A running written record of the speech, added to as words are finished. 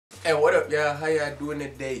Hey, what up, y'all? How y'all doing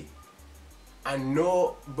today? I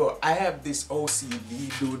know, but I have this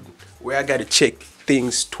OCD, dude, where I gotta check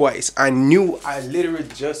things twice. I literally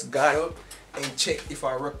just got up and checked if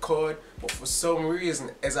I record, but for some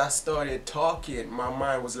reason, as I started talking, my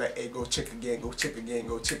mind was like, hey, go check again, go check again,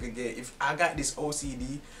 go check again. If I got this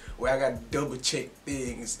OCD where I gotta double check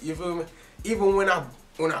things, even when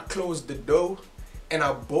I close the door and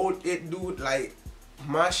I bolt it, dude, like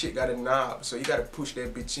my shit got a knob, so you gotta push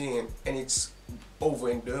that bitch in, and it's over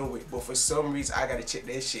and done with. But for some reason, I gotta check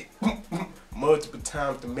that shit multiple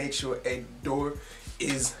times to make sure a door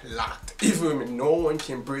is locked. You feel me? No one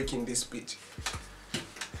can break in this bitch.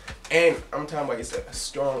 And I'm talking about it's a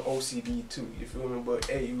strong OCD too. You feel me? But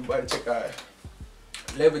hey, you better check out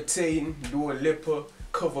Levitating, doing Lipa,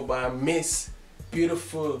 cover by Miss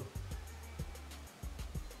Beautiful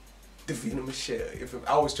Davina Michelle. If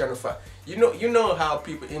I was trying to find, you know how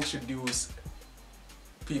people introduce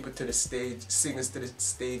people to the stage, singers to the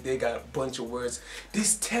stage, they got a bunch of words.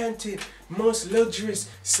 This talented, most luxurious.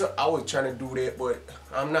 So I was trying to do that, but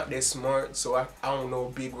I'm not that smart, so I don't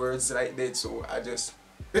know big words like that. So I just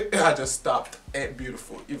stopped at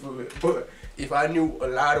beautiful. But if I knew a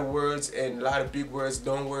lot of words and a lot of big words,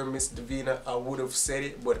 don't worry, Miss Davina, I would have said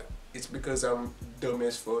it. But it's because I'm dumb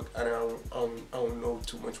as fuck and I don't know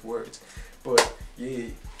too much words. But yeah,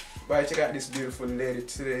 but check out this beautiful lady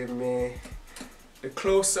today, man. The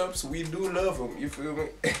close-ups, we do love them, you feel me?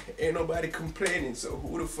 Ain't nobody complaining, so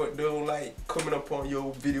who the fuck don't like coming up on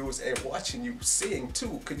your videos and watching you sing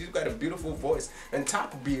too? Cause you got a beautiful voice on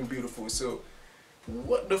top of being beautiful, so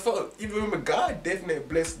what the fuck? You remember, God definitely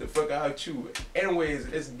blessed the fuck out you. Anyways,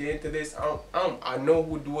 let's get into this. I know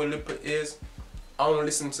who Dua Lipa is. I don't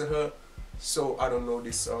listen to her, so I don't know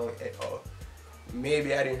this song at all.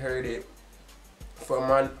 Maybe I didn't heard it from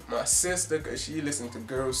my sister, cause she listened to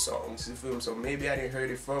girl songs, you feel me? So maybe I didn't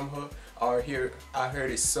heard it from her, or I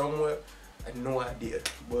heard it somewhere. I had no idea,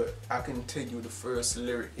 but I can tell you the first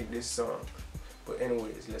lyric in this song. But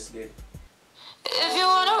anyways, let's get it. If you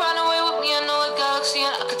wanna run away with me, I know a galaxy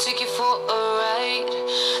and I could take you for a ride.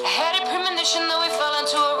 I had a premonition that we fell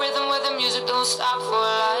into a rhythm where the music don't stop for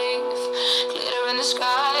life. Glitter in the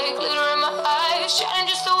sky, glitter in my eyes, shining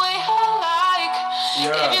just the way I like.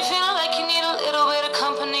 Yeah. If you're feeling like you need a little bit of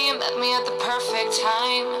company, you met me at the perfect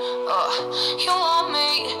time. Oh, you want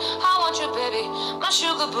me, I want you, baby, my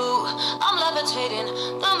sugar boo. I'm levitating,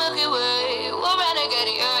 the Milky Way, we're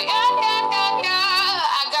renegade, yeah, yeah, yeah, yeah, yeah.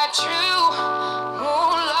 I got you.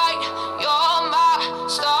 Moonlight, you're my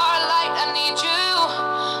starlight. I need you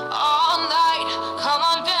all night. Come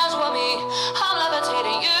on, dance with me. I'm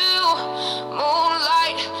levitating you.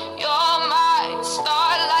 Moonlight, you're my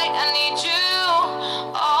starlight. I need you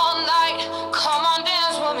all night. Come on,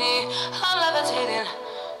 dance with me. I'm levitating.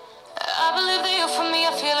 I believe that you're for me.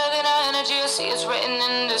 I feel it in our energy. I see it's written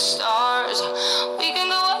in the stars. We can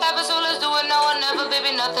go whatever, so let's do it now or never,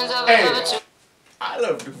 baby. Nothing's ever too. I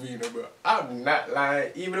love Davina, bro. I'm not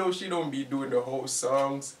lying. Even though she don't be doing the whole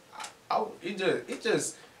songs, it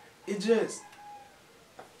just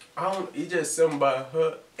something about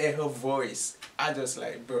her and her voice. I just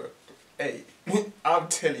like, bro. Hey, I'm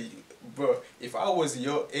telling you, bro. If I was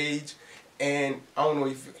your age, and I don't know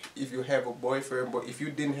if you have a boyfriend, but if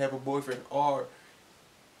you didn't have a boyfriend, or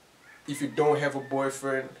if you don't have a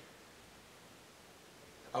boyfriend,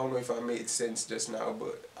 I don't know if I made sense just now,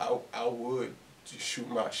 but I would shoot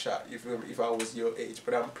my shot, you feel me, if I was your age.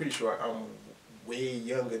 But I'm pretty sure I'm way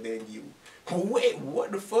younger than you. Wait,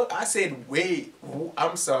 what the fuck? I said wait.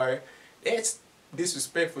 I'm sorry. That's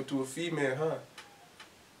disrespectful to a female, huh?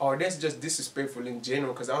 Or that's just disrespectful in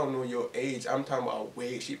general, because I don't know your age. I'm talking about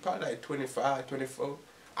way. She probably like 25, 24.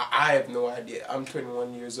 I have no idea. I'm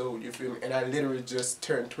 21 years old, you feel me? And I literally just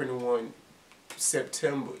turned 21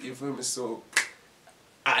 September, you feel me? So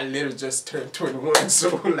I literally just turned 21,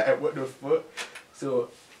 so like what the fuck? So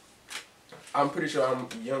I'm pretty sure I'm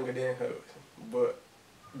younger than her, but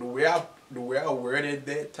the way I worded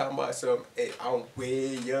that, talking about something, hey, I'm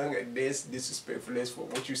way younger, that's disrespectful as for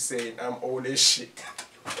what you saying, I'm old as shit.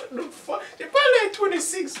 What the fuck? She probably like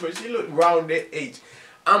 26, but she look around that age.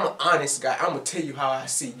 I'm an honest guy. I'm gonna tell you how I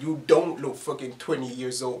see. You don't look fucking 20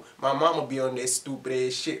 years old. My mama be on that stupid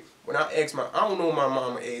ass shit. When I ask I don't know my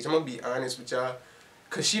mama age. I'm gonna be honest with y'all.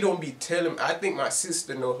 Cause she don't be telling. I think my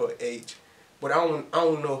sister know her age, but I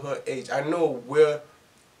don't know her age. I know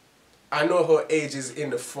her age is in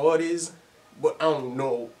the 40s, but I don't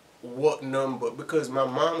know what number. Because my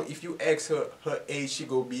mom, if you ask her age, she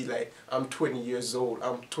go be like, I'm 20 years old,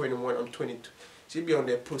 I'm 21, I'm 22. She be on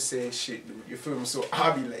that pussy and shit, dude. You feel me? So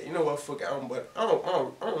I be like, you know what, fuck it, I don't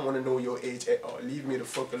want to know your age at all. Leave me the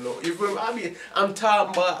fuck alone. You feel me? I'm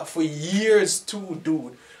talking about for years too,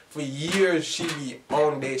 dude. For years she be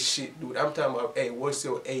on that shit, dude. I'm talking about, hey, what's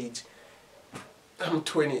your age? I'm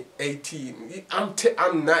 18.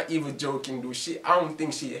 I'm not even joking, dude. I don't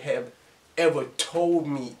think she have ever told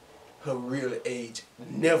me her real age.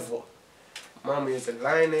 Never. Mama is a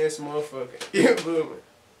lying ass motherfucker. You feel me?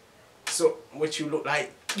 So what you look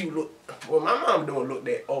like? Well, my mom don't look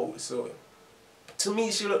that old. So to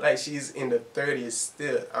me, she look like she's in the 30s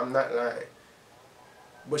still. I'm not lying.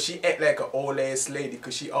 But she act like an old ass lady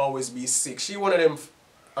because she always be sick. She one of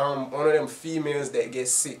them females that get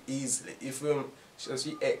sick easily. You feel me? So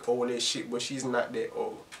she act old as shit, but she's not that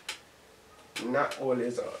old. Not old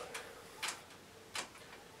as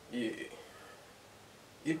yeah.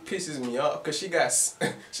 It pisses me off because she got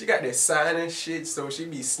that sign and shit, so she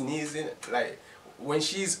be sneezing. Like when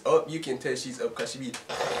she's up, you can tell she's up because she be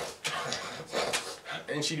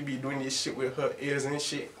and she be doing this shit with her ears and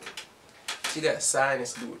shit. She got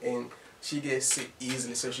sinus, dude, and she gets sick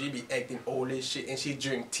easily, so she be acting old as shit, and she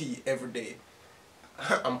drink tea every day.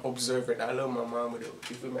 I'm observant. I love my mama though.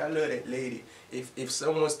 You feel me? I love that lady. If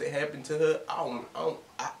something was to happen to her,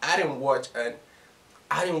 I didn't watch an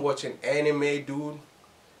anime, dude,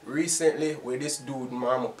 recently where this dude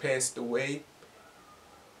mama passed away,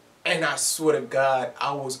 and I swear to God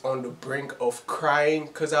I was on the brink of crying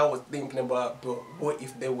because I was thinking about, but what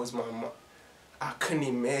if that was my mom? I couldn't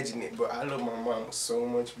imagine it, but I love my mama so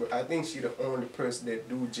much. But I think she the only person that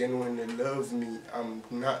do genuinely love me. I'm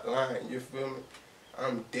not lying, you feel me?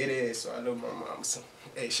 I'm dead ass, so I love my mama. So,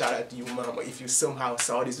 hey, shout out to you, mama. If you somehow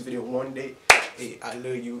saw this video one day, hey, I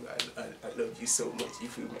love you. I love you so much. You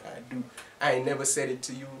feel me? I do. I ain't never said it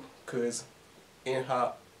to you, cause in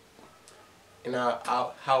our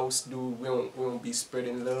house, dude, we don't be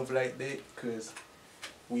spreading love like that, cause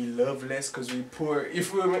we love less, cause we poor. You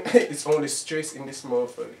feel me? It's only stress in this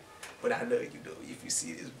motherfucker. But I love you though. If you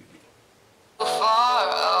see this video.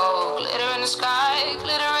 Oh, glitter in the sky,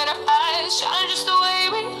 glitter in our eyes, shining just the way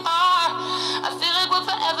we are. I feel like we're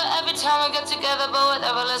forever every time we get together, but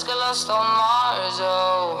whatever, let's get lost on Mars.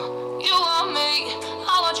 Oh, you want me,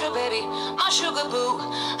 I want you, baby, my sugar boo.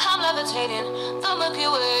 I'm levitating, the Milky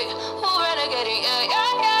Way, we're renegading, yeah,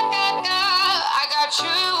 yeah, yeah, yeah, yeah. I got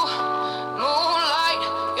you, moonlight,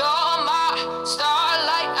 you're my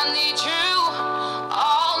starlight, I need you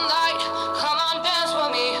all night. Come on, dance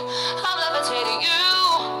with me. I'm levitating you,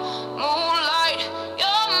 moonlight,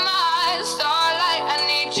 you're my starlight. I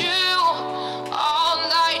need you all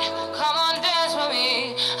night. Come on, dance with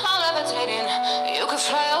me. I'm levitating. You can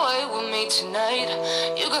fly away with me tonight.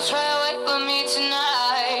 You can fly away with me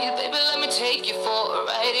tonight. Baby, let me take you for a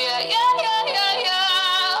ride. Yeah, yeah, yeah, yeah,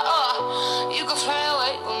 yeah. Oh, you can fly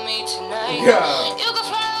away with me tonight. Yeah. You can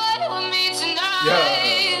fly away with me tonight.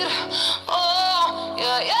 Yeah. Oh,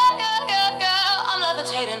 yeah, yeah, yeah, yeah, yeah. I'm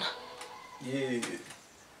levitating. Yeah.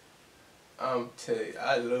 I'm telling you,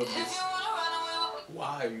 I love this.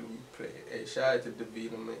 Why you play? Hey, shout out to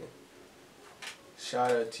Davina, man.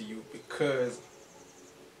 Shout out to you, because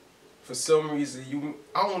for some reason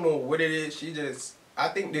I don't know what it is. I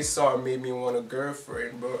think this song made me want a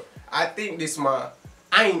girlfriend, bro. I think this you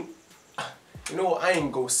know what, I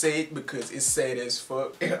ain't gonna say it because it's sad as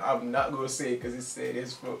fuck. I'm not gonna say it because it's sad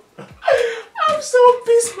as fuck. I'm so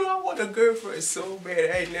pissed, bro. I want a girlfriend so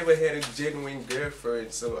bad. I ain't never had a genuine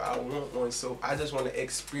girlfriend, so I want one. So I just want to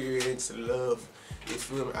experience love. You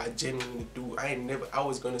feel me? I genuinely do. I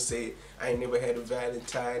was gonna say I ain't never had a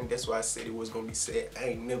Valentine. That's why I said it was gonna be sad. I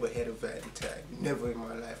ain't never had a Valentine. Never in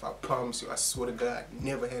my life. I promise you. I swear to God,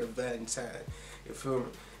 never had a Valentine. You feel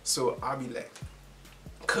me? So I'll be like,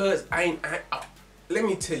 cause let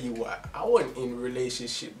me tell you why. I wasn't in a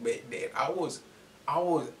relationship back then. I wasn't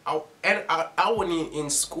in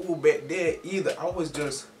school back then either.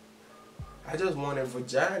 I just wanted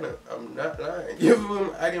vagina. I'm not lying. You feel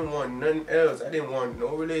me? I didn't want nothing else. I didn't want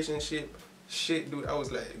no relationship shit, dude. I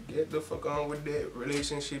was like, get the fuck on with that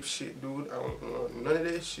relationship shit, dude. I don't want none of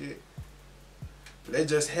that shit. Let's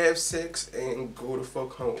just have sex and go the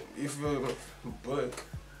fuck home. You feel me? But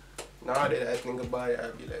now that I think about it, I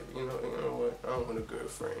be like, you know what? I don't want a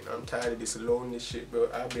girlfriend. I'm tired of this lonely shit, bro.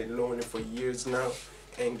 I've been lonely for years now,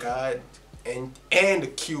 and God and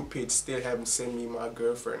the Cupid still haven't sent me my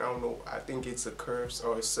girlfriend. I don't know. I think it's a curse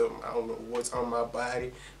or something. I don't know what's on my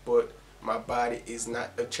body, but my body is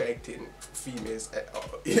not attracting females at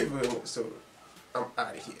all. So I'm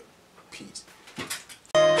out of here. Peace.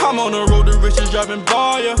 I'm on the road to riches, driving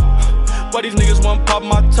by ya. But these niggas want pop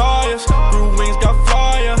my tires. Blue wings got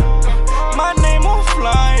fire. My name on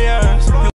flyers.